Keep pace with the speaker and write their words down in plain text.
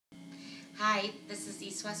Hi, this is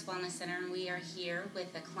East West Wellness Center, and we are here with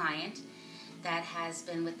a client that has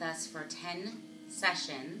been with us for 10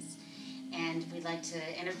 sessions, and we'd like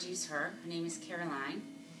to introduce her. Her name is Caroline,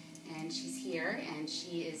 and she's here, and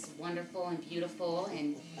she is wonderful and beautiful,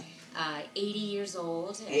 and 80 years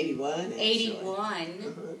old. 81, actually.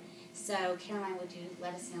 81. So, Caroline, would you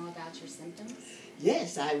let us know about your symptoms?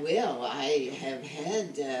 Yes, I will. I have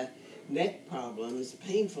had neck problems,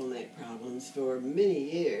 painful neck problems, for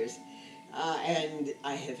many years. And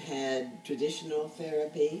I have had traditional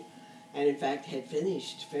therapy, and in fact had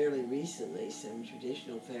finished fairly recently some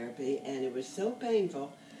traditional therapy, and it was so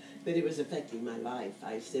painful that it was affecting my life.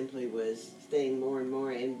 I simply was staying more and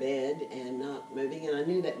more in bed and not moving, and I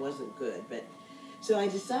knew that wasn't good. So I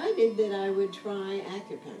decided that I would try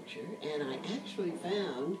acupuncture, and I actually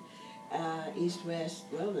found East West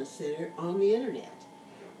Wellness Center on the internet.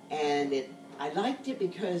 And I liked it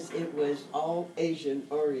because it was all Asian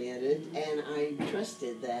oriented, and I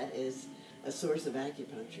trusted that as a source of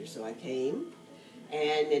acupuncture. So I came,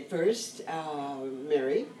 and at first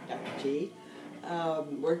Mary, Dr. G,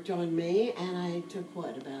 worked on me, and I took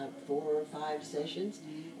about 4 or 5 sessions,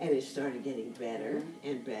 and it started getting better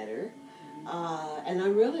and better. And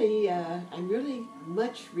I'm really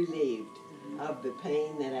much relieved of the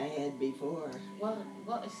pain that I had before.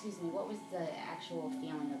 Excuse me, what was the actual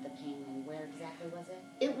feeling of the pain, and where exactly was it?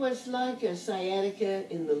 It was like a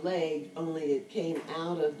sciatica in the leg, only it came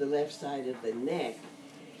out of the left side of the neck,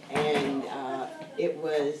 and it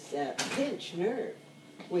was a pinched nerve,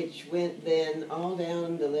 which went then all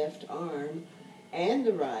down the left arm and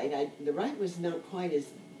the right. The right was not quite as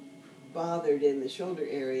bothered in the shoulder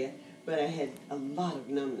area, but I had a lot of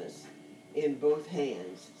numbness in both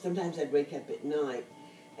hands. Sometimes I'd wake up at night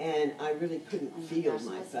and I really couldn't feel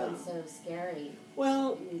my thumb. That's so scary.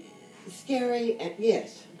 Well, scary,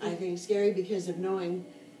 yes. I think scary because of knowing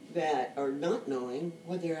that, or not knowing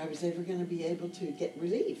whether I was ever going to be able to get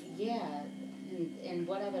relief. Yeah, and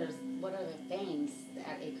what other things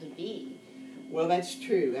that it could be? Well, that's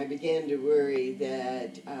true. I began to worry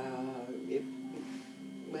that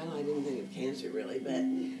I didn't think of cancer really, but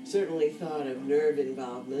certainly thought of nerve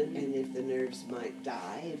involvement, and if the nerves might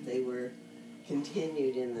die if they were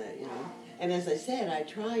continued in the, And as I said, I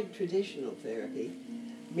tried traditional therapy,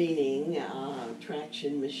 meaning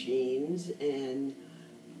traction machines and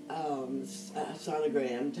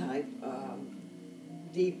sonogram type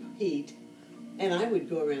deep heat, and I would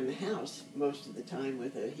go around the house most of the time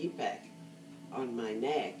with a heat pack on my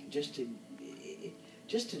neck just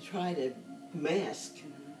to try to mask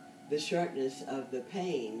the sharpness of the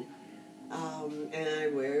pain, and I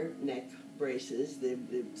wear neck braces, the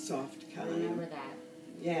soft kind. I remember that.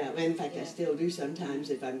 Yeah, in fact, I still do sometimes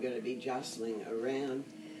if I'm going to be jostling around.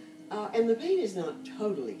 And the pain is not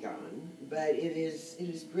totally gone, but it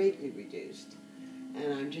is greatly reduced.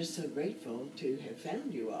 And I'm just so grateful to have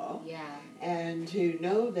found you all. Yeah. And to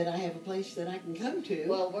know that I have a place that I can come to.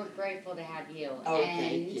 Well, we're grateful to have you. Oh,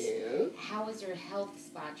 thank you. How was your health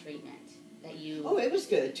spa treatment that you... Oh, it was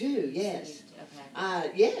good, too, yes.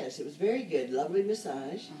 Okay. Yes, it was very good. Lovely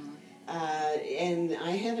massage. And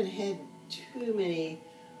I haven't had too many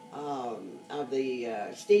of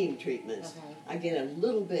the steam treatments. Okay. I get a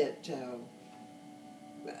little bit...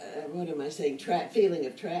 what am I saying? Feeling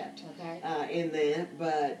of trapped in that,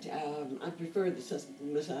 but I prefer the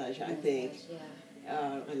massage. I think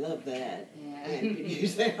I love that, and could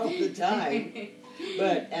use that all the time.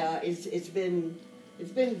 But it's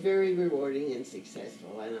been very rewarding and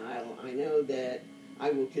successful, and I know that I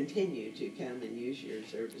will continue to come and use your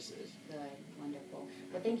services. Good, wonderful.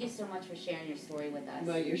 Well, thank you so much for sharing your story with us.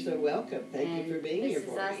 Well, you're so welcome. Thank you for being here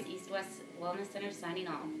for me. This is us, East West Wellness Center, signing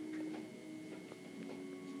off.